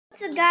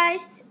What's up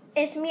guys,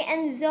 it's me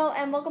Enzo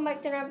and welcome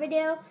back to another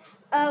video.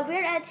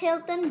 We're at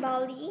Hilton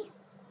Bali,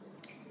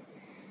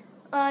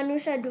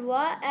 Nusa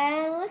Dua,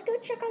 and let's go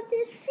check out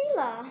this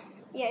villa.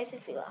 Yeah, it's a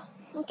villa.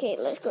 Okay,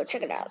 let's go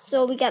check it out.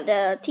 So we got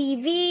the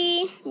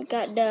TV, we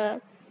got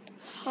the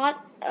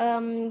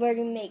where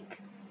you make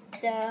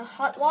the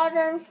hot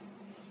water,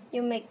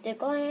 you make the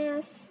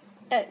glass.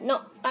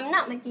 No, I'm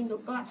not making the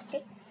glass,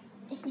 okay?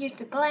 Here's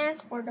the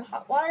glass for the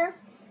hot water,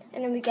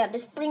 and then we got the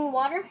spring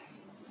water.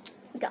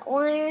 We got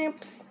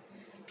lamps.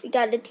 We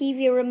got the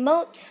TV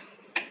remote,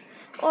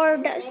 or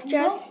that's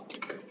just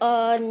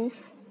a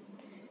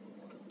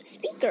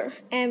speaker.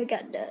 And we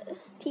got the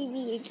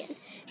TV again.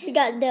 We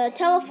got the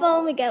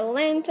telephone. We got a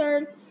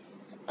lantern.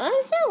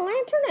 Is that a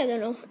lantern? I don't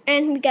know.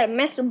 And we got a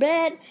master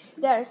bed.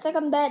 We got a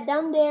second bed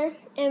down there,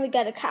 and we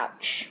got a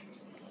couch.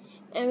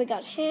 And we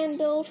got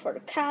handles for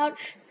the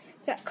couch.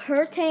 We got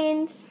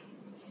curtains,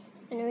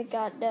 and then we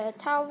got the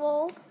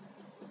towel.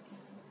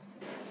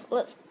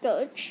 Let's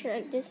go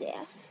check this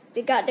out.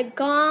 We got the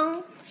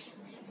gongs,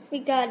 we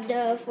got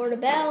the for the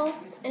bell,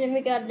 and then we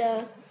got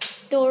the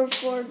door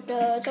for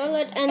the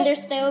toilet, and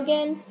there's still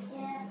again.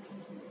 Yeah.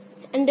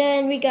 And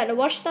then we got the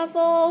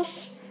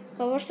washtables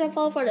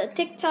for the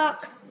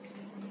TikTok,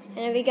 and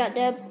then we got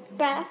the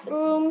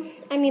bathtub.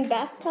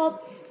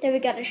 Then we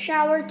got the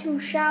shower, 2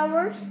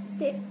 showers.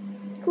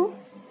 Cool.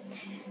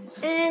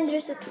 And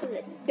there's a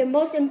toilet. The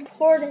most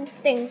important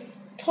thing,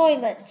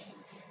 toilets.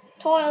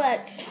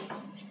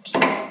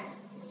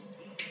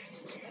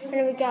 And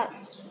then we got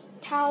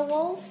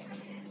towels.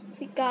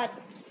 We got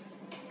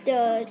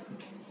the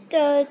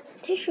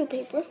tissue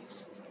paper.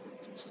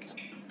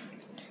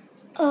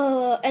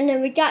 And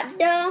then we got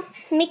the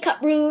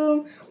makeup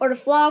room or the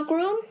vlog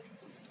room.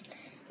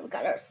 We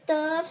got our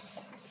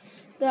stuffs.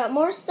 We got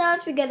more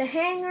stuff. We got a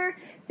hanger.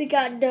 We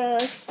got the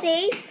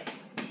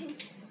safe.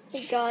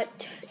 We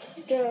got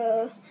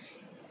the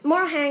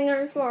more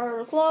hangers for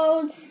our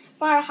clothes.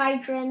 Fire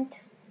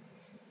hydrant.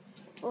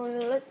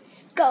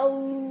 Let's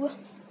go.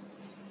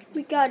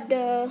 We got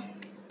the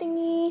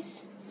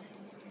thingies.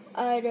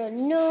 I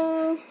don't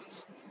know.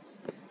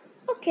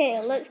 Okay,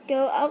 let's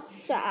go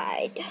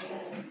outside.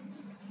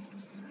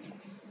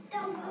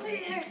 Don't go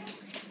there.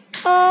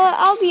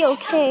 I'll be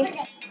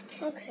okay.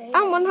 Okay.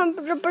 I'm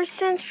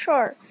 100%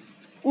 sure.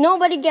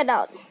 Nobody get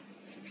out.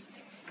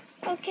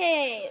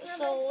 Okay,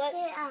 so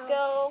let's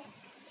go.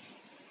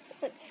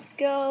 Let's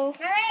go.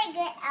 Nobody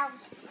get out.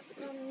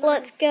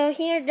 Let's go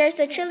here. There's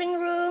the chilling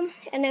room,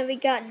 and then we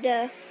got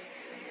the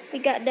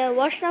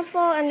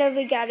washable, and then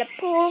we got the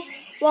pool,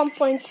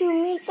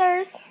 1.2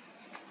 meters.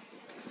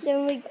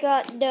 Then we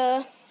got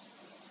the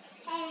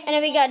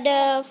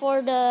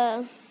for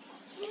the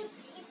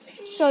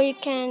so you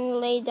can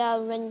lay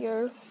down when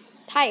you're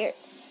tired.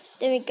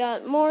 Then we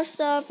got more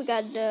stuff. We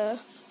got the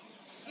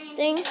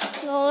thing.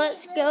 So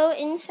let's go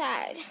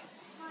inside.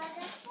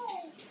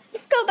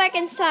 Let's go back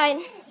inside.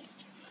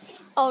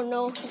 Oh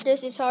no,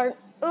 this is hard.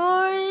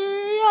 Oh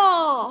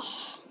yeah.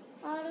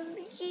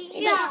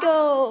 Let's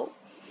go.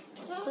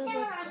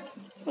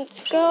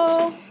 Let's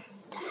go.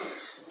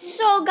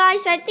 So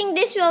guys, I think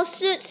this will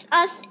suit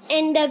us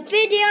in the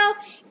video.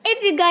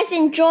 If you guys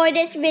enjoyed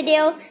this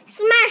video,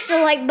 smash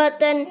the like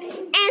button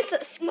and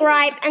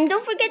subscribe. And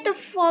don't forget to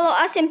follow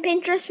us on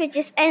Pinterest, which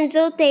is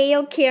Enzo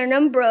Teo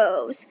Kiernan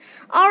Bros.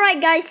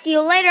 Alright guys, see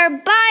you later.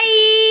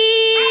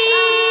 Bye!